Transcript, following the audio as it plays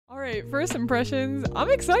Alright, first impressions.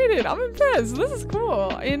 I'm excited. I'm impressed. This is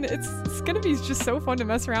cool. And it's gonna be just so fun to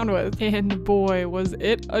mess around with. And boy, was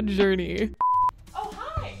it a journey. Oh,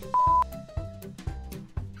 hi!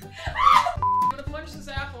 I'm gonna punch this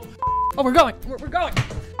apple. Oh, we're going. We're going.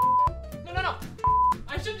 No.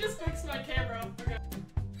 I should just fix my camera. Okay.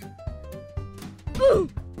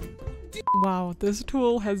 Wow, this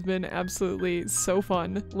tool has been absolutely so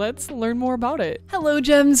fun. Let's learn more about it. Hello,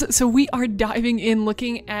 gems. So we are diving in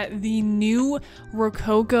looking at the new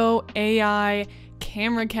Rokoko AI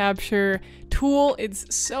camera capture tool.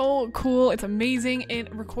 It's so cool. It's amazing.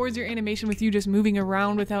 It records your animation with you just moving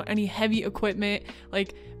around without any heavy equipment,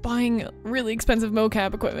 like buying really expensive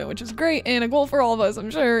mocap equipment, which is great and a goal for all of us, I'm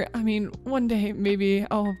sure. I mean, one day maybe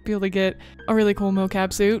I'll be able to get a really cool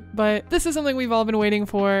mocap suit, but this is something we've all been waiting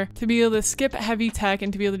for, to be able to skip heavy tech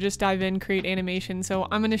and to be able to just dive in, create animation. So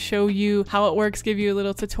I'm going to show you how it works, give you a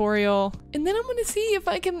little tutorial, and then I'm going to see if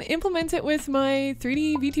I can implement it with my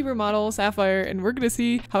 3D VTuber model, Syafire, and we're going to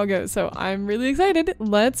see how it goes. So I'm really excited.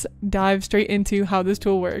 Let's dive straight into how this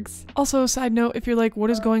tool works. Also, side note, if you're like, what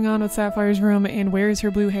is going on with Syfire's room and where is her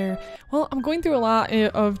blue hair? Well, I'm going through a lot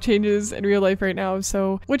of changes in real life right now,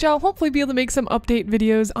 so which I'll hopefully be able to make some update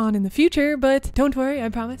videos on in the future, but don't worry, I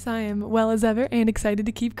promise I am well as ever and excited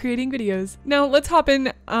to keep creating videos. Now let's hop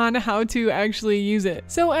in on how to actually use it.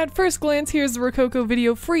 So at first glance, here's the Rokoko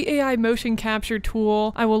Video free AI motion capture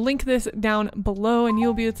tool. I will link this down below and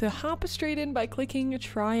you'll be able to hop straight in by clicking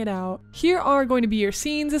try it out. Here are going to be your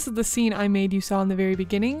scenes. This is the scene I made you saw in the very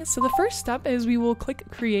beginning. So the first step is we will click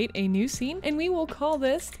create a new scene and we will call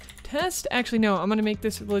this test. Actually, no, I'm gonna make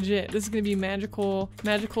this legit. This is gonna be magical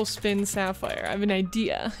spin Syafire. I have an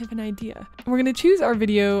idea. We're gonna choose our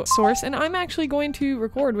video source and I'm actually going to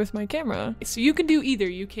record with my camera. So you can do either.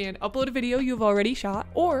 You can upload a video you've already shot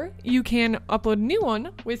or you can upload a new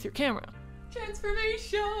one with your camera.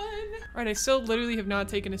 Transformation! Alright, I still literally have not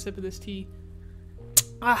taken a sip of this tea.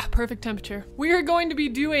 Ah, perfect temperature. We are going to be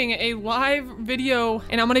doing a live video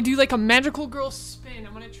and I'm gonna do like a magical girl spin.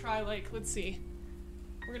 I'm gonna try like, let's see.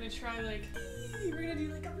 We're gonna try like, we're gonna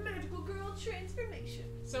do like a magical girl transformation.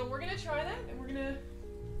 So we're gonna try that and we're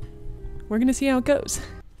gonna see how it goes.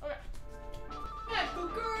 Okay. Magical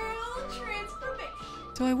girl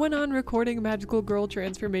transformation. So I went on recording magical girl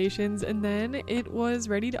transformations and then it was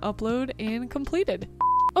ready to upload and completed.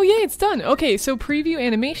 Oh yeah, it's done. Okay, so preview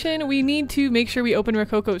animation. We need to make sure we open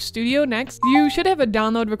Rokoko Studio next. You should have a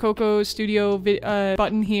download Rokoko Studio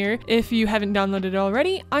button here if you haven't downloaded it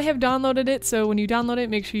already. I have downloaded it, so when you download it,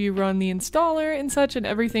 make sure you run the installer and such, and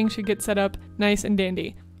everything should get set up nice and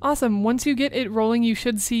dandy. Awesome. Once you get it rolling, you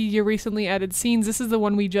should see your recently added scenes. This is the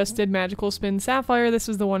one we just did, Magical Spin Syafire. This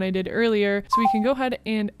was the one I did earlier. So we can go ahead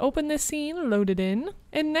and open this scene, load it in.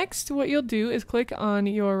 And next, what you'll do is click on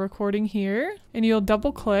your recording here, and you'll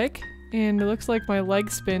double click. And it looks like my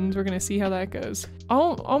leg spins. We're gonna see how that goes.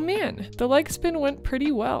 Oh man, the leg spin went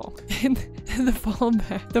pretty well. And the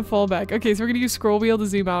fallback. Okay, so we're gonna use scroll wheel to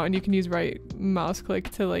zoom out and you can use right mouse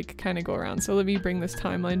click to like kind of go around. So let me bring this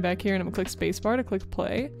timeline back here and I'm gonna click spacebar to click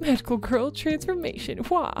play. Magical girl transformation.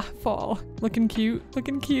 Wah, fall. Looking cute,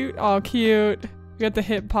 looking cute. Oh, cute. We got the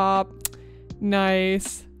hip hop.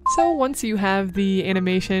 Nice. So once you have the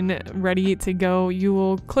animation ready to go, you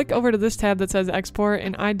will click over to this tab that says export,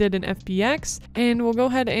 and I did an FBX, and we'll go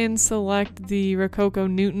ahead and select the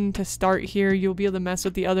Rokoko Newton to start here. You'll be able to mess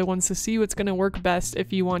with the other ones to see what's going to work best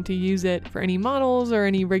if you want to use it for any models or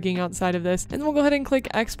any rigging outside of this. And we'll go ahead and click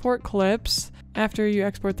export clips. After you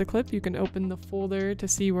export the clip, you can open the folder to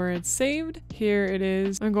see where it's saved. Here it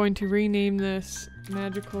is. I'm going to rename this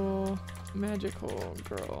magical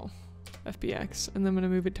girl FBX, and then I'm going to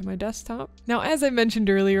move it to my desktop. Now, as I mentioned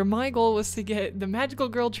earlier, my goal was to get the magical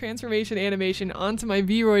girl transformation animation onto my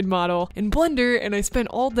VRoid model in Blender, and I spent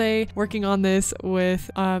all day working on this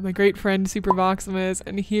with my great friend Super Voximus,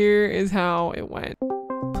 and here is how it went.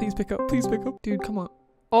 Please pick up, dude, come on.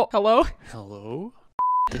 Oh, hello? Hello?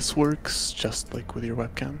 This works just like with your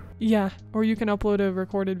webcam? Yeah, or you can upload a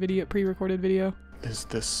recorded video, pre-recorded video. Is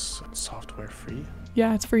this software free?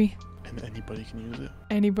 Yeah, it's free. And anybody can use it?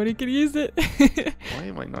 Anybody can use it. Why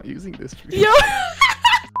am I not using this? Yo!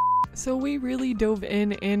 So we really dove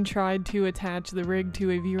in and tried to attach the rig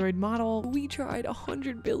to a VRoid model. We tried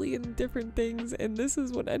 100 billion different things, and this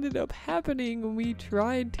is what ended up happening when we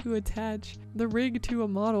tried to attach the rig to a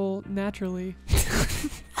model naturally.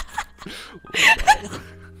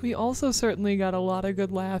 We also certainly got a lot of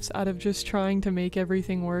good laughs out of just trying to make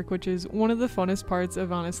everything work, which is one of the funnest parts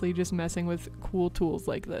of honestly just messing with cool tools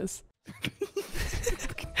like this.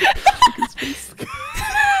 Look at his face.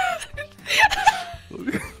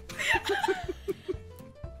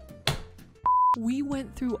 We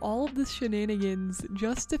went through all of this shenanigans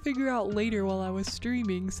just to figure out later while I was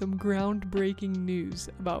streaming some groundbreaking news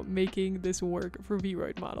about making this work for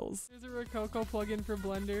VRoid models. There's a Rokoko plugin for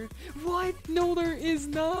Blender. What? No, there is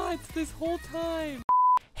not this whole time.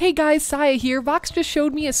 Hey guys, Saya here. Vox just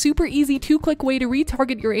showed me a super easy 2-click way to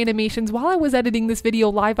retarget your animations while I was editing this video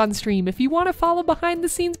live on stream. If you want to follow behind the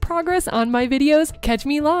scenes progress on my videos, catch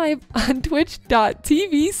me live on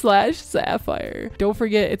twitch.tv/Syafire. Don't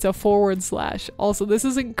forget it's a /. Also, this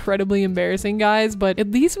is incredibly embarrassing, guys, but at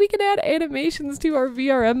least we can add animations to our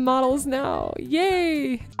VRM models now.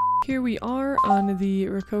 Yay! Here we are on the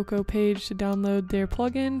Rokoko page to download their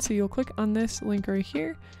plugin. So you'll click on this link right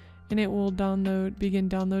here, and it will begin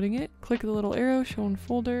downloading it. Click the little arrow, show in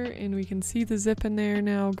folder, and we can see the zip in there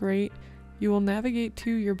now. Great. You will navigate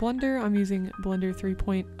to your Blender. I'm using Blender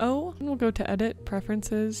 3.0. And we'll go to Edit,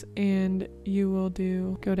 Preferences, and you will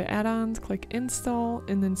go to Add-ons, click Install,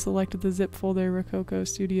 and then select the zip folder Rokoko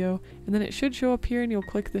Studio. And then it should show up here, and you'll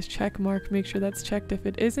click this check mark. Make sure that's checked if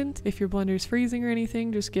it isn't. If your Blender's freezing or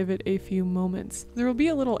anything, just give it a few moments. There will be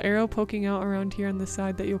a little arrow poking out around here on the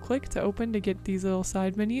side that you'll click to open to get these little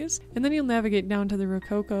side menus. And then you'll navigate down to the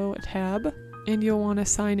Rokoko tab, and you'll want to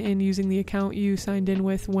sign in using the account you signed in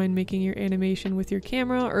with when making your animation with your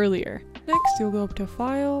camera earlier. Next, you'll go up to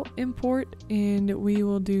File, Import, and we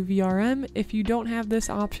will do VRM. If you don't have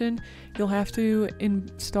this option, you'll have to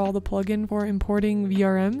install the plugin for importing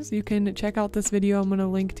VRMs. You can check out this video. I'm going to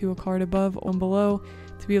link to a card above or below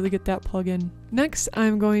to be able to get that plugin. Next,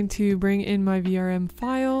 I'm going to bring in my VRM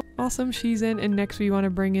file. Awesome, she's in, and next we want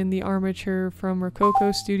to bring in the Armature from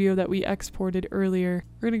Rokoko Studio that we exported earlier.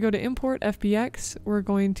 We're going to go to Import FBX, we're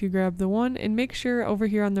going to grab the one, and make sure over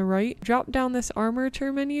here on the right, drop down this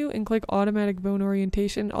Armature menu and click Automatic Bone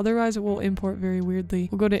Orientation, otherwise it will import very weirdly.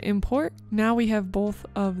 We'll go to Import. Now we have both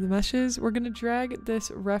of the meshes. We're going to drag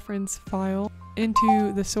this reference file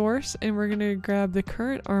into the source, and we're going to grab the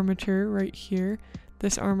current armature right here,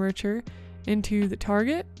 this armature, into the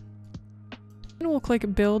target. And we'll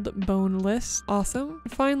click Build Bone List. Awesome.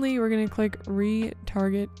 Finally, we're going to click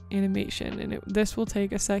Retarget Animation, and this will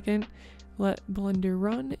take a second. Let Blender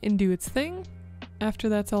run and do its thing. After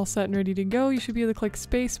that's all set and ready to go, you should be able to click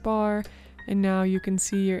Spacebar, and now you can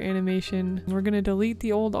see your animation. We're going to delete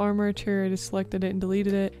the old armature. I just selected it and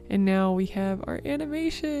deleted it, and now we have our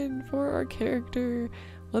animation for our character.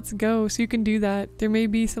 Let's go. So you can do that. There may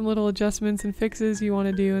be some little adjustments and fixes you want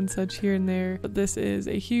to do and such here and there, but this is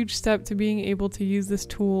a huge step to being able to use this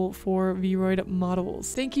tool for VRoid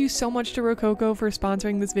models. Thank you so much to Rokoko for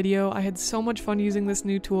sponsoring this video. I had so much fun using this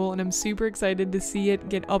new tool, and I'm super excited to see it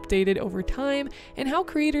get updated over time and how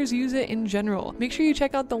creators use it in general. Make sure you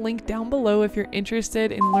check out the link down below if you're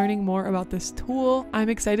interested in learning more about this tool. I'm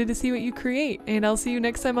excited to see what you create, and I'll see you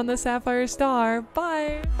next time on the Sapphire Star.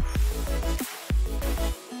 Bye!